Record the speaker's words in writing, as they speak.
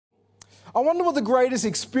I wonder what the greatest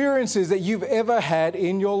experience is that you've ever had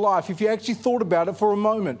in your life, if you actually thought about it for a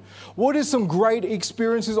moment. What is some great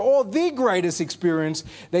experiences or the greatest experience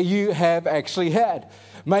that you have actually had?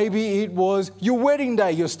 Maybe it was your wedding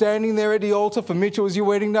day. You're standing there at the altar. For Mitch, it was your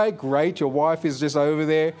wedding day. Great. Your wife is just over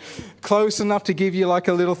there, close enough to give you like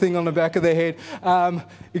a little thing on the back of their head.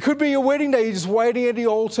 It could be your wedding day. You're just waiting at the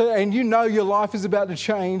altar and you know your life is about to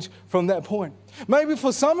change from that point. Maybe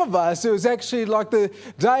for some of us, it was actually like the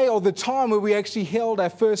day or the time where we actually held our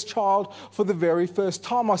first child for the very first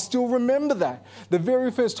time. I still remember that. The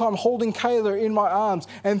very first time holding Kayla in my arms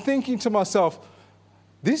and thinking to myself,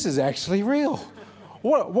 this is actually real.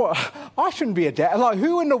 What? I shouldn't be a dad. Like,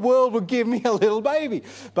 who in the world would give me a little baby?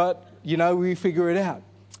 But, we figure it out.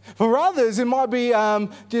 For others, it might be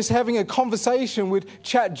just having a conversation with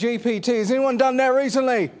ChatGPT. Has anyone done that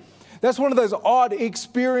recently? That's one of those odd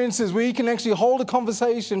experiences where you can actually hold a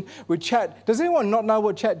conversation with Chat. Does anyone not know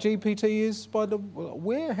what ChatGPT is?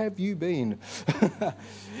 Where have you been?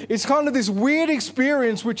 It's kind of this weird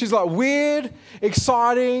experience, which is like weird,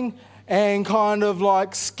 exciting, and kind of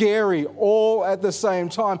like scary all at the same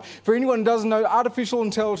time. For anyone who doesn't know, artificial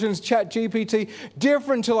intelligence, ChatGPT,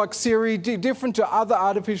 different to like Siri, different to other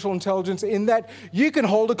artificial intelligence in that you can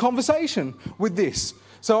hold a conversation with this.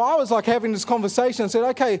 So I was like having this conversation and said,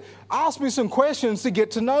 okay, ask me some questions to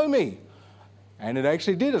get to know me. And it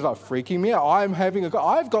actually did. It's like freaking me out.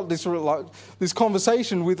 I've got this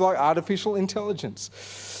conversation with like artificial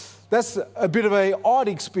intelligence. That's a bit of an odd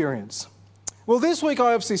experience. Well, this week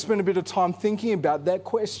I obviously spent a bit of time thinking about that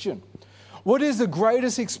question. What is the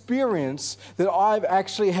greatest experience that I've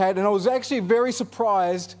actually had? And I was actually very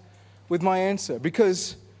surprised with my answer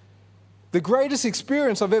because the greatest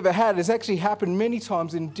experience I've ever had has actually happened many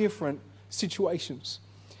times in different situations.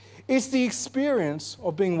 It's the experience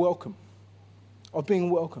of being welcome. I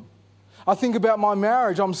think about my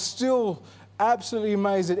marriage. I'm still absolutely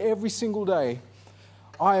amazed that every single day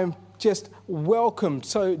I am just welcomed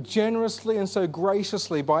so generously and so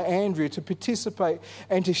graciously by Andrea to participate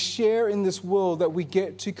and to share in this world that we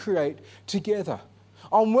get to create together.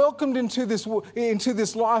 I'm welcomed into this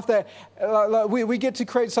life that we get to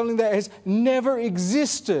create something that has never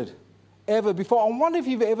existed ever before. I wonder if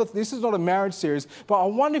you've ever, this is not a marriage series, but I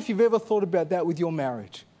wonder if you've ever thought about that with your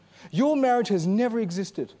marriage. Your marriage has never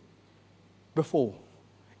existed before.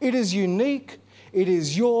 It is unique. It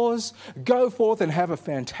is yours. Go forth and have a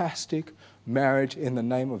fantastic marriage in the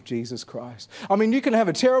name of Jesus Christ. I mean, you can have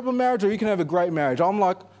a terrible marriage or you can have a great marriage. I'm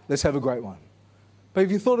like, let's have a great one. But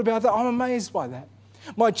if you thought about that, I'm amazed by that.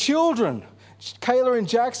 My children, Kayla and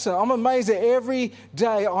Jackson, I'm amazed that every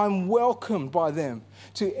day I'm welcomed by them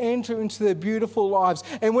to enter into their beautiful lives.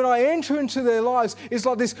 And when I enter into their lives, it's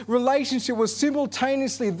like this relationship where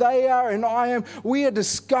simultaneously they are and I am. We are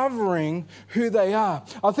discovering who they are.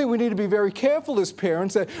 I think we need to be very careful as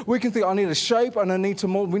parents that we can think, I need to shape and I need to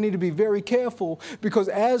mold. We need to be very careful because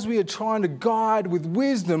as we are trying to guide with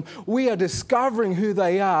wisdom, we are discovering who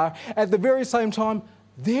they are. At the very same time,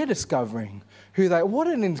 they're discovering who they are. What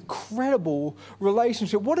an incredible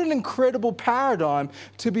relationship. What an incredible paradigm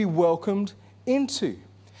to be welcomed into.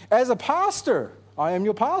 As a pastor, I am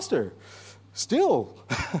your pastor still.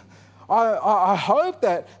 I hope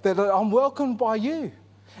that I'm welcomed by you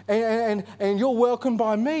and you're welcomed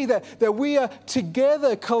by me, that we are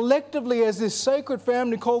together collectively as this sacred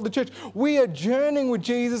family called the church. We are journeying with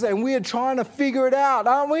Jesus and we are trying to figure it out,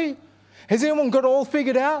 aren't we? Has anyone got it all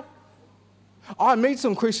figured out? I meet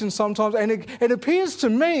some Christians sometimes and it appears to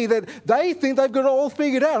me that they think they've got it all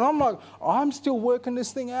figured out. And I'm like, I'm still working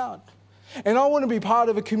this thing out. And I want to be part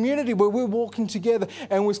of a community where we're walking together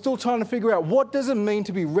and we're still trying to figure out what does it mean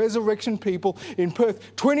to be resurrection people in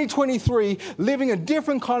Perth 2023, living a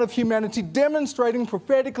different kind of humanity, demonstrating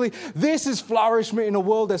prophetically this is flourishment in a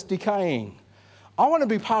world that's decaying. I want to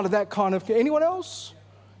be part of that kind of... Anyone else?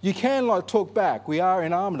 You can talk back. We are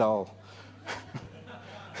in Armidale.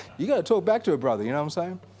 You got to talk back to a brother, you know what I'm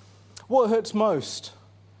saying? What hurts most?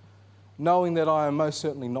 Knowing that I am most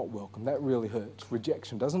certainly not welcome. That really hurts.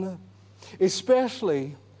 Rejection, doesn't it?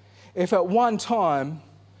 Especially if at one time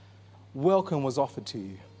welcome was offered to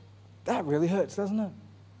you. That really hurts, doesn't it?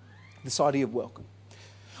 This idea of welcome.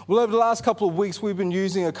 Well, over the last couple of weeks, we've been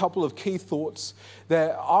using a couple of key thoughts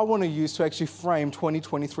that I want to use to actually frame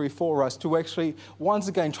 2023 for us, to actually, once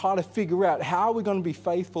again, try to figure out how we're going to be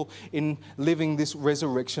faithful in living this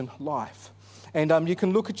resurrection life. And you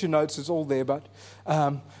can look at your notes, it's all there, but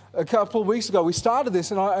a couple of weeks ago, we started this,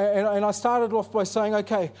 and I started off by saying,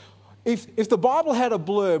 okay, if the Bible had a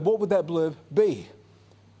blurb, what would that blurb be?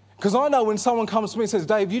 Because I know when someone comes to me and says,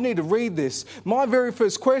 Dave, you need to read this, my very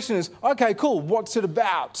first question is, okay, cool, what's it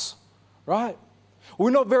about? Right?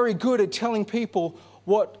 We're not very good at telling people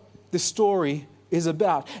what the story is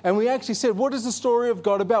about. And we actually said, what is the story of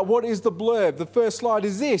God about? What is the blurb? The first slide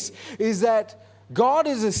is this, is that God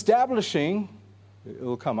is establishing,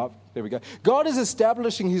 it'll come up, there we go. God is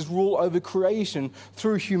establishing his rule over creation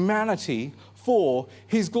through humanity for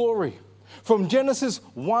his glory. From Genesis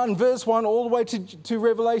 1, verse 1, all the way to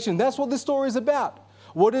Revelation. That's what this story is about.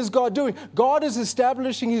 What is God doing? God is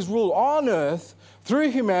establishing his rule on earth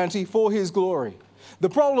through humanity for his glory. The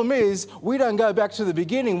problem is, we don't go back to the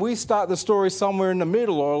beginning. We start the story somewhere in the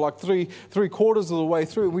middle, or like three quarters of the way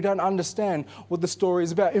through. We don't understand what the story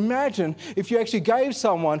is about. Imagine if you actually gave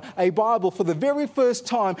someone a Bible for the very first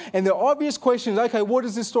time, and the obvious question is, okay, what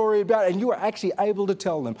is this story about? And you were actually able to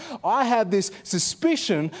tell them. I have this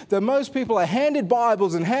suspicion that most people are handed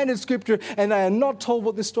Bibles and handed Scripture, and they are not told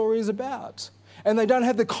what this story is about. And they don't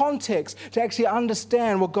have the context to actually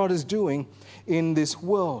understand what God is doing in this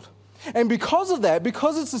world. And because of that,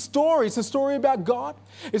 because it's a story about God,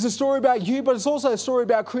 it's a story about you, but it's also a story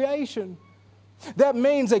about creation. That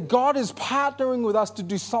means that God is partnering with us to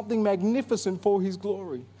do something magnificent for his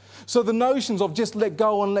glory. So the notions of just let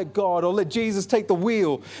go and let God, or let Jesus take the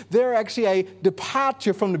wheel, they're actually a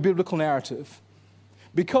departure from the biblical narrative.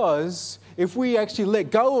 Because if we actually let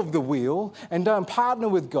go of the wheel and don't partner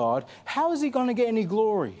with God, how is he going to get any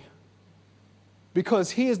glory?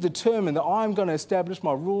 Because he has determined that I'm going to establish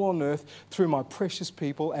my rule on earth through my precious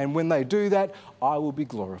people. And when they do that, I will be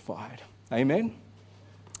glorified. Amen?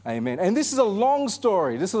 Amen. And this is a long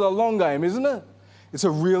story. This is a long game, isn't it? It's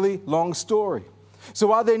a really long story.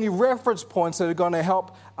 So are there any reference points that are going to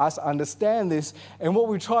help us understand this? And what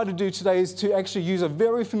we try to do today is to actually use a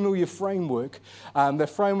very familiar framework, the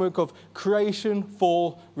framework of creation,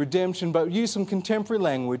 fall, redemption, but use some contemporary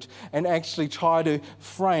language and actually try to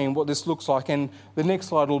frame what this looks like. And the next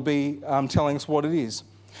slide will be telling us what it is.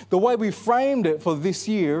 The way we framed it for this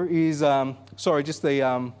year is, the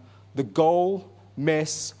goal,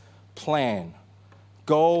 mess, plan.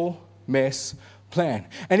 Goal, mess, plan.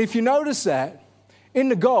 And if you notice that, in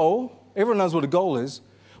the goal, everyone knows what a goal is.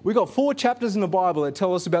 We've got 4 chapters in the Bible that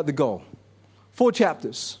tell us about the goal. 4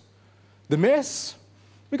 chapters. The mess,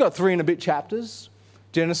 we've got 3 and a bit chapters.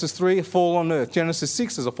 Genesis 3, a fall on earth. Genesis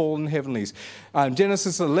 6 is a fall in the heavenlies.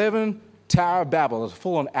 Genesis 11, Tower of Babel, a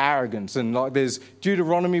fall on arrogance. And there's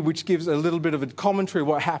Deuteronomy, which gives a little bit of a commentary of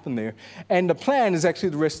what happened there. And the plan is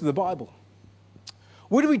actually the rest of the Bible.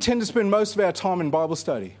 Where do we tend to spend most of our time in Bible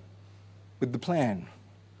study? With the plan.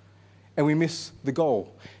 And we miss the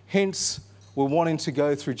goal. Hence, we're wanting to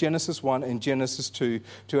go through Genesis 1 and Genesis 2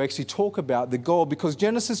 to actually talk about the goal, because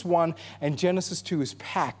Genesis 1 and Genesis 2 is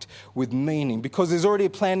packed with meaning, because there's already a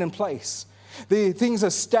plan in place. Things are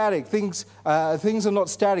static. Things are not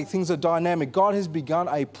static. Things are dynamic. God has begun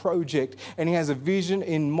a project, and he has a vision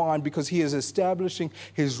in mind, because he is establishing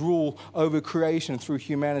his rule over creation through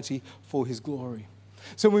humanity for his glory.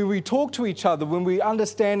 So when we talk to each other, when we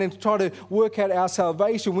understand and try to work out our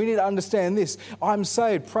salvation, we need to understand this. I'm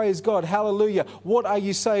saved. Praise God. Hallelujah. What are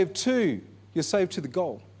you saved to? You're saved to the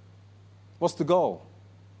goal. What's the goal?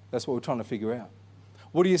 That's what we're trying to figure out.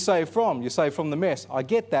 What are you saved from? You're saved from the mess. I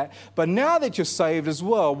get that. But now that you're saved as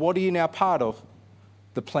well, what are you now part of?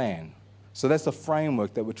 The plan. So that's the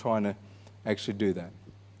framework that we're trying to actually do that.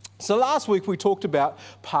 So last week we talked about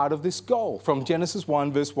part of this goal from Genesis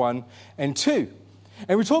 1, verse 1 and 2.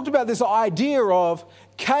 And we talked about this idea of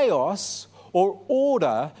chaos or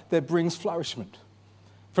order that brings flourishment.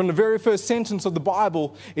 From the very first sentence of the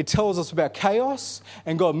Bible, it tells us about chaos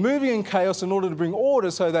and God moving in chaos in order to bring order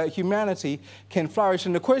so that humanity can flourish.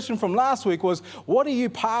 And the question from last week was, what are you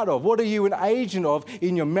part of? What are you an agent of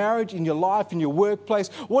in your marriage, in your life, in your workplace?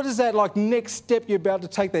 What is that like next step you're about to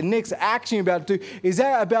take, that next action you're about to do? Is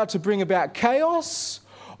that about to bring about chaos?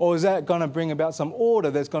 Or is that going to bring about some order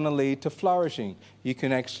that's going to lead to flourishing? You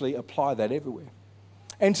can actually apply that everywhere.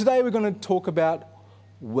 And today we're going to talk about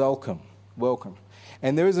welcome. Welcome.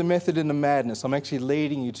 And there is a method in the madness. I'm actually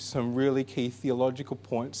leading you to some really key theological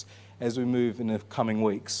points as we move in the coming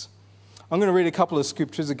weeks. I'm going to read a couple of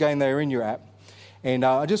scriptures. Again, they are in your app. And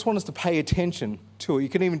I just want us to pay attention to it. You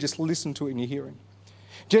can even just listen to it in your hearing.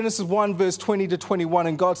 Genesis 1, verse 20 to 21.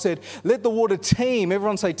 And God said, let the water teem.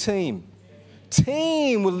 Everyone say teem.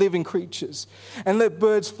 Teem with living creatures, and let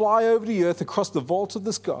birds fly over the earth across the vault of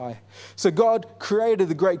the sky. So God created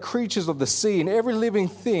the great creatures of the sea and every living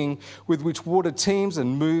thing with which water teems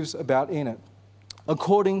and moves about in it,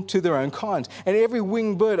 according to their own kind, and every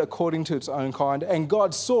winged bird according to its own kind. And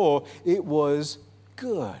God saw it was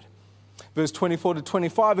good. Verse 24 to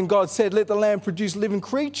 25, and God said, let the land produce living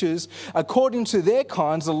creatures according to their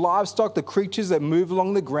kinds, the livestock, the creatures that move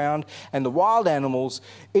along the ground, and the wild animals,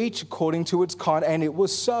 each according to its kind. And it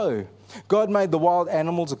was so. God made the wild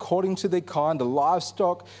animals according to their kind, the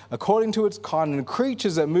livestock according to its kind, and the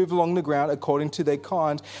creatures that move along the ground according to their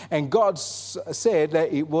kind. And God said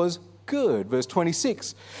that it was good. Verse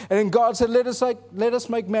 26. And then God said, let us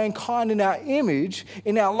make mankind in our image,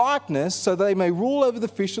 in our likeness, so they may rule over the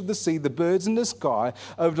fish of the sea, the birds in the sky,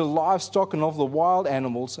 over the livestock and of the wild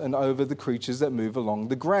animals, and over the creatures that move along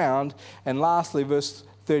the ground. And lastly, verse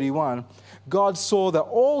 31, God saw that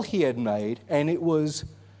all he had made, and it was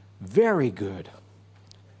very good.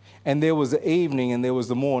 And there was the evening and there was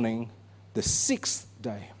the morning, the sixth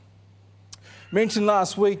day. Mentioned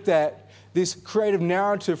last week that this creative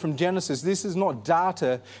narrative from Genesis, this is not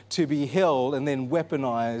data to be held and then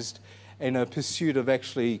weaponized in a pursuit of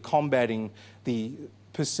actually combating the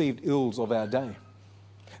perceived ills of our day.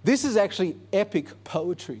 This is actually epic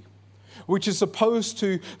poetry, which is supposed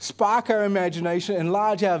to spark our imagination,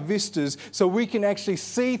 enlarge our vistas, so we can actually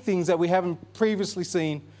see things that we haven't previously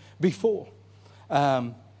seen before.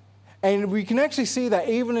 And we can actually see that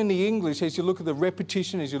even in the English, as you look at the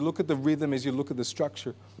repetition, as you look at the rhythm, as you look at the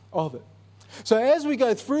structure of it. So as we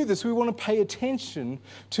go through this, we want to pay attention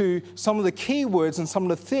to some of the key words and some of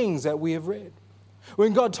the things that we have read.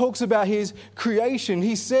 When God talks about his creation,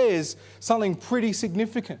 he says something pretty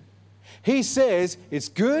significant. He says, it's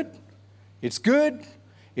good, it's good,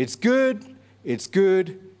 it's good, it's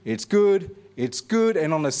good, it's good, it's good.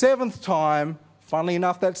 And on the seventh time, funnily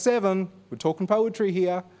enough, that's 7, we're talking poetry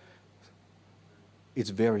here, it's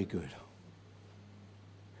very good.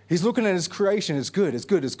 He's looking at his creation. It's good, it's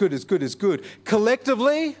good, it's good, it's good, it's good.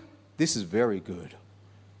 Collectively, this is very good.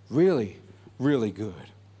 Really, really good.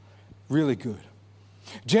 Really good.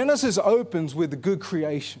 Genesis opens with a good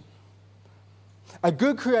creation. A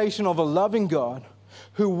good creation of a loving God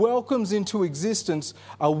who welcomes into existence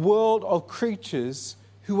a world of creatures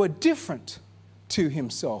who are different to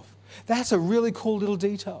himself. That's a really cool little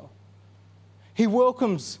detail. He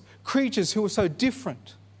welcomes creatures who are so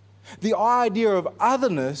different. The idea of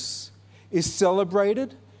otherness is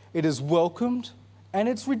celebrated, it is welcomed, and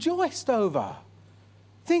it's rejoiced over.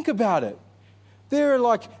 Think about it. There are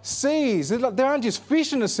like seas. There aren't just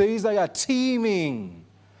fish in the seas, they are teeming.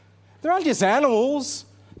 There aren't just animals,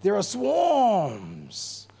 there are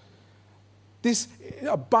swarms. This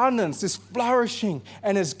abundance, this flourishing,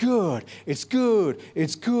 and it's good, it's good,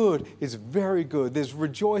 it's good, it's very good. There's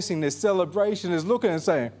rejoicing, there's celebration, there's looking and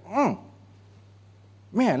saying,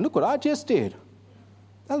 man, look what I just did.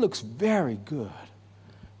 That looks very good.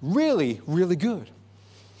 Really, really good.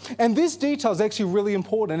 And this detail is actually really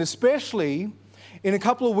important, especially in a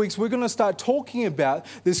couple of weeks, we're going to start talking about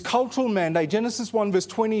this cultural mandate, Genesis 1 verse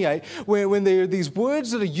 28, when there are these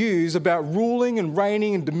words that are used about ruling and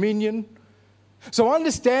reigning and dominion. So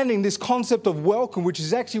understanding this concept of welcome, which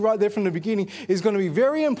is actually right there from the beginning, is going to be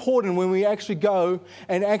very important when we actually go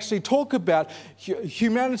and actually talk about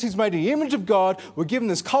humanity's made in the image of God. We're given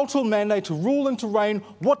this cultural mandate to rule and to reign.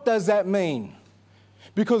 What does that mean?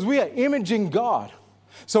 Because we are imaging God.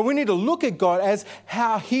 So we need to look at God as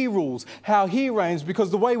how he rules, how he reigns, because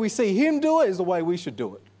the way we see him do it is the way we should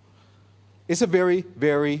do it. It's a very,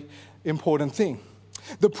 very important thing.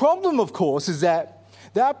 The problem, of course, is that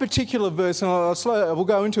particular verse, and we'll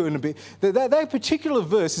go into it in a bit, that particular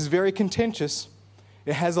verse is very contentious.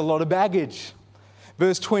 It has a lot of baggage.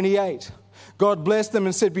 Verse 28, God blessed them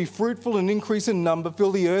and said, be fruitful and increase in number,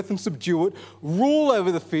 fill the earth and subdue it, rule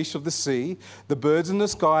over the fish of the sea, the birds in the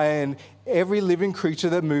sky, and every living creature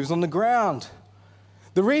that moves on the ground.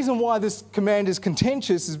 The reason why this command is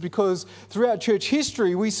contentious is because throughout church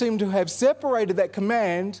history, we seem to have separated that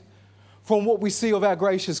command from what we see of our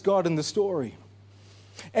gracious God in the story.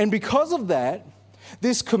 And because of that,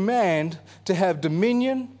 this command to have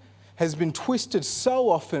dominion has been twisted so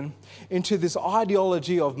often into this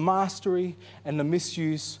ideology of mastery and the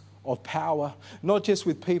misuse of power, not just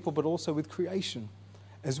with people, but also with creation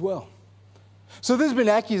as well. So there's been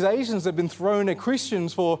accusations that have been thrown at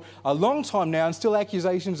Christians for a long time now, and still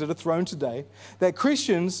accusations that are thrown today, that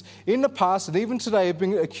Christians in the past and even today have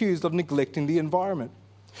been accused of neglecting the environment.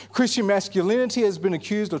 Christian masculinity has been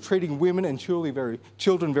accused of treating women and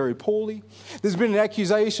children very poorly. There's been an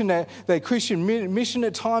accusation that Christian mission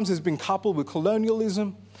at times has been coupled with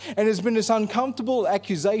colonialism. And there's been this uncomfortable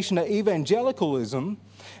accusation that evangelicalism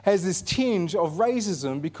has this tinge of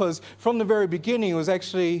racism, because from the very beginning it was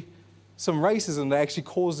actually some racism that actually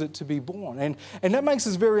caused it to be born. And that makes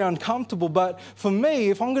us very uncomfortable. But for me,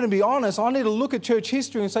 if I'm going to be honest, I need to look at church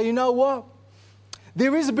history and say, you know what?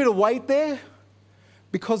 There is a bit of weight there.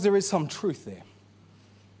 because there is some truth there.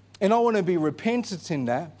 And I want to be repentant in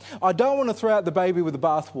that. I don't want to throw out the baby with the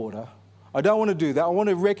bathwater. I don't want to do that. I want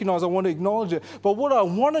to recognize, I want to acknowledge it. But what I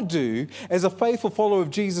want to do as a faithful follower of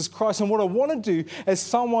Jesus Christ, and what I want to do as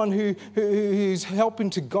someone who's helping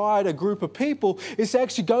to guide a group of people, is to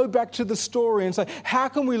actually go back to the story and say, how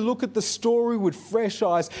can we look at the story with fresh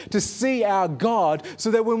eyes to see our God, so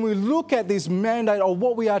that when we look at this mandate or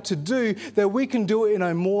what we are to do, that we can do it in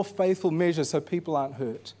a more faithful measure so people aren't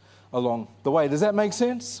hurt along the way. Does that make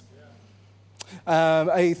sense?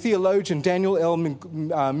 A theologian, Daniel L.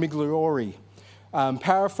 Migliore,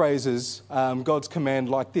 paraphrases God's command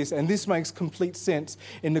like this, and this makes complete sense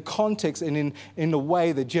in the context and in the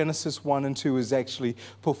way that Genesis 1 and 2 is actually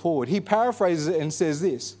put forward. He paraphrases it and says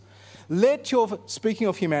this: speaking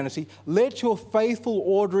of humanity, let your faithful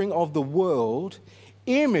ordering of the world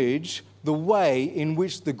image the way in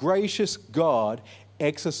which the gracious God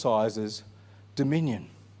exercises dominion.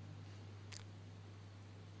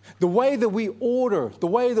 The way that we order, the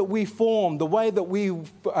way that we form, the way that we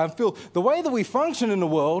feel, the way that we function in the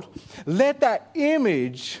world, let that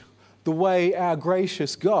image the way our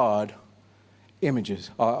gracious God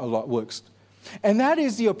works. And that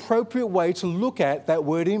is the appropriate way to look at that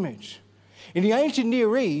word image. In the ancient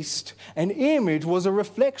Near East, an image was a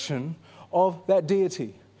reflection of that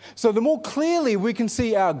deity. So the more clearly we can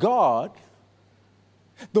see our God,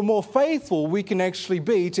 the more faithful we can actually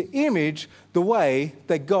be to image the way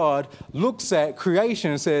that God looks at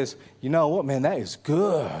creation and says, you know what, man, that is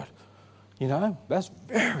good. You know, that's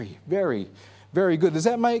very, very, very good. Does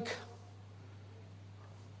that make?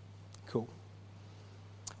 Cool.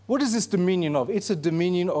 What is this dominion of? It's a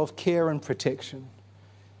dominion of care and protection,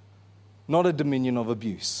 not a dominion of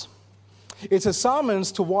abuse. It's a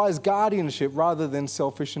summons to wise guardianship rather than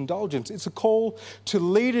selfish indulgence. It's a call to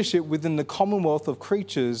leadership within the commonwealth of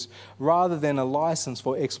creatures rather than a license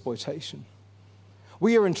for exploitation.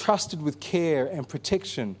 We are entrusted with care and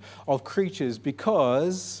protection of creatures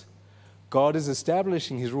because God is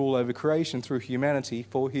establishing his rule over creation through humanity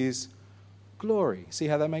for his glory. See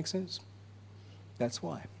how that makes sense? That's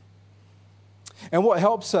why. And what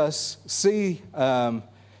helps us see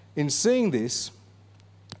in seeing this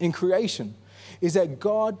in creation is that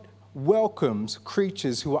God welcomes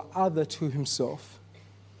creatures who are other to himself,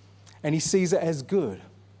 and he sees it as good.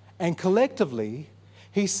 And collectively,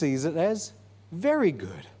 he sees it as very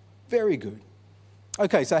good, very good.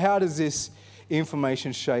 Okay, so how does this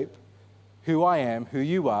information shape who I am, who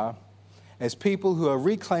you are, as people who are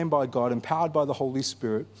reclaimed by God, empowered by the Holy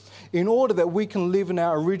Spirit, in order that we can live in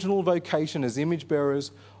our original vocation as image bearers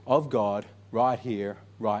of God right here,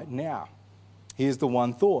 right now? Here's the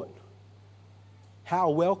one thought. How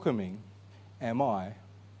welcoming am I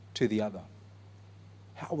to the other?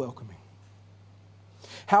 How welcoming?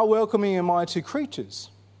 How welcoming am I to creatures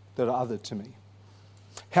that are other to me?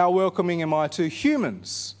 How welcoming am I to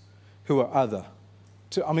humans who are other?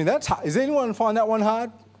 That's hard. Does anyone find that one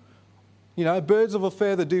hard? You know, birds of a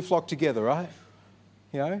feather do flock together, right?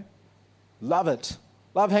 You know, love it.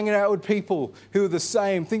 Love hanging out with people who are the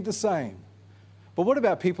same, think the same. But what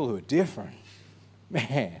about people who are different?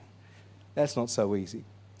 Man, that's not so easy.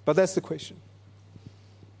 But that's the question.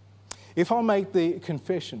 If I make the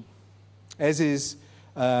confession, as is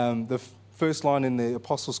the first line in the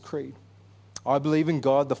Apostles' Creed, I believe in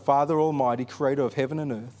God, the Father Almighty, creator of heaven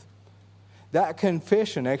and earth. That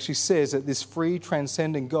confession actually says that this free,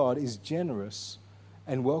 transcendent God is generous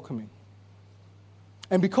and welcoming.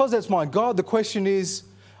 And because that's my God, the question is,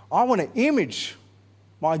 I want to image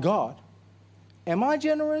my God. Am I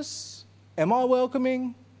generous? Am I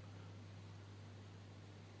welcoming?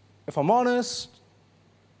 If I'm honest,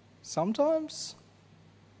 sometimes.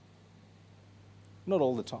 Not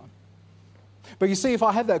all the time. But you see, if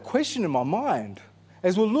I have that question in my mind,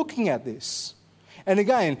 as we're looking at this, and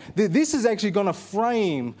again, this is actually going to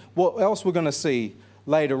frame what else we're going to see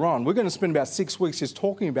later on. We're going to spend about 6 weeks just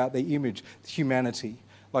talking about the image, humanity,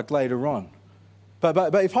 like later on.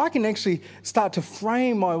 But if I can actually start to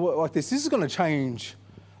frame my work like this is going to change.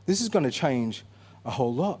 This is going to change a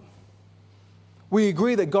whole lot. We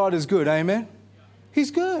agree that God is good, amen?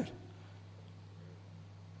 He's good.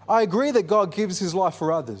 I agree that God gives his life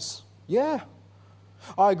for others. Yeah.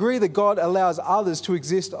 I agree that God allows others to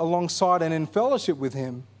exist alongside and in fellowship with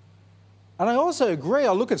him. And I also agree,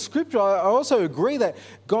 I look at Scripture, I also agree that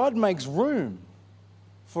God makes room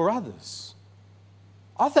for others.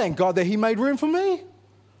 I thank God that he made room for me.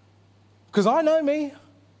 Because I know me.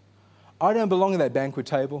 I don't belong at that banquet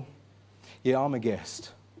table. Yeah, I'm a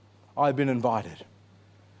guest. I've been invited.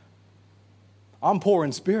 I'm poor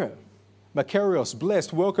in spirit. Makarios,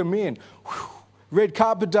 blessed, welcome in. Whew. Red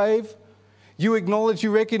carpet, Dave. You acknowledge,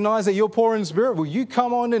 you recognize that you're poor in spirit. Well, you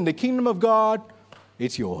come on in the kingdom of God,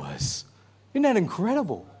 it's yours. Isn't that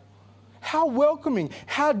incredible? How welcoming,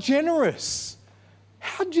 how generous.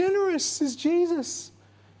 How generous is Jesus?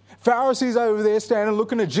 Pharisees over there standing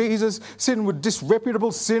looking at Jesus, sitting with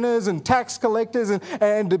disreputable sinners and tax collectors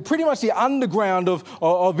and pretty much the underground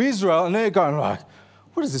of Israel. And they're going like,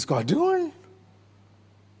 what is this guy doing?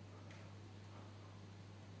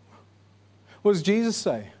 What does Jesus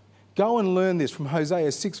say? Go and learn this from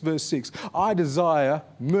Hosea 6 verse 6. I desire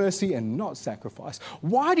mercy and not sacrifice.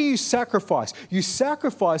 Why do you sacrifice? You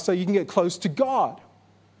sacrifice so you can get close to God.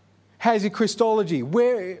 How's your Christology?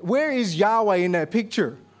 Where is Yahweh in that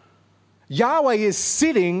picture? Yahweh is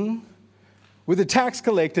sitting with the tax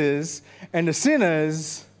collectors and the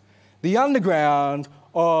sinners, the underground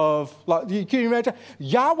of, like, can you imagine?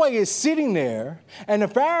 Yahweh is sitting there and the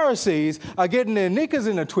Pharisees are getting their knickers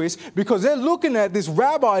in a twist because they're looking at this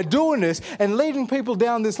rabbi doing this and leading people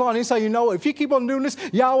down this line. He say, you know what, if you keep on doing this,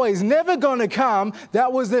 Yahweh's never going to come.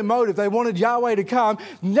 That was their motive. They wanted Yahweh to come.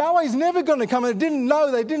 Yahweh's never going to come. And they didn't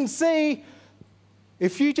know, they didn't see.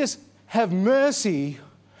 If you just have mercy,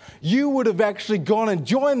 you would have actually gone and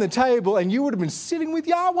joined the table and you would have been sitting with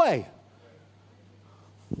Yahweh.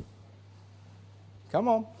 Come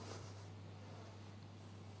on.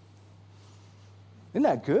 Isn't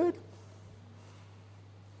that good?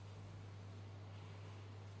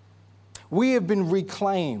 We have been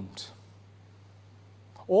reclaimed.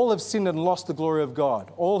 All have sinned and lost the glory of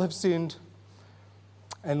God. All have sinned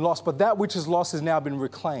and lost, but that which is lost has now been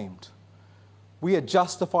reclaimed. We are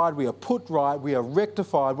justified, we are put right, we are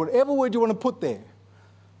rectified, whatever word you want to put there.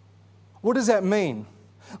 What does that mean?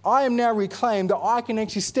 I am now reclaimed that I can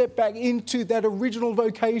actually step back into that original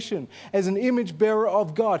vocation as an image bearer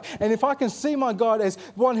of God. And if I can see my God as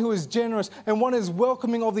one who is generous and one who is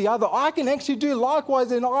welcoming of the other, I can actually do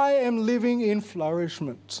likewise, and I am living in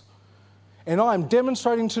flourishment. And I am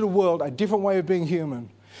demonstrating to the world a different way of being human.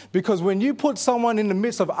 Because when you put someone in the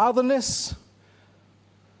midst of otherness,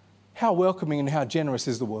 how welcoming and how generous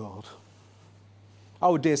is the world? I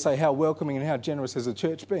would dare say how welcoming and how generous has the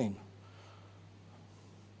church been?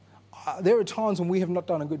 There are times when we have not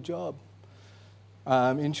done a good job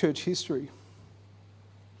in church history.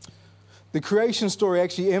 The creation story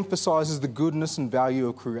actually emphasises the goodness and value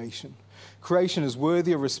of creation. Creation is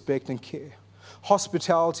worthy of respect and care.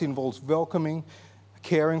 Hospitality involves welcoming,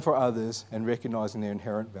 caring for others, and recognising their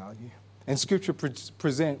inherent value. And Scripture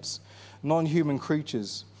presents non-human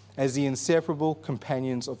creatures as the inseparable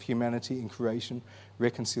companions of humanity in creation,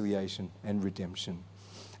 reconciliation, and redemption.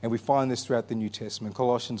 And we find this throughout the New Testament,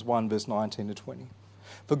 Colossians 1, verse 19 to 20.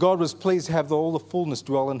 For God was pleased to have all the fullness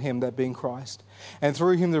dwell in him, that being Christ, and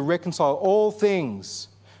through him to reconcile all things,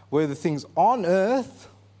 whether things on earth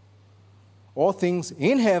or things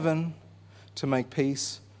in heaven, to make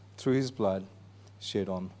peace through his blood shed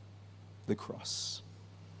on the cross.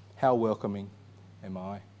 How welcoming am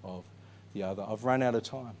I of the other? I've run out of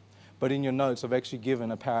time. But in your notes, I've actually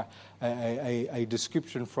given a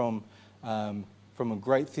description from a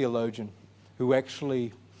great theologian who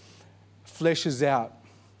actually fleshes out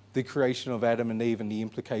the creation of Adam and Eve and the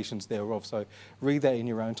implications thereof. So read that in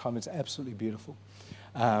your own time. It's absolutely beautiful.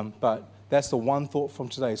 But that's the one thought from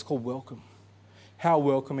today. It's called welcome. How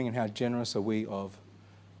welcoming and how generous are we of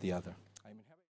the other?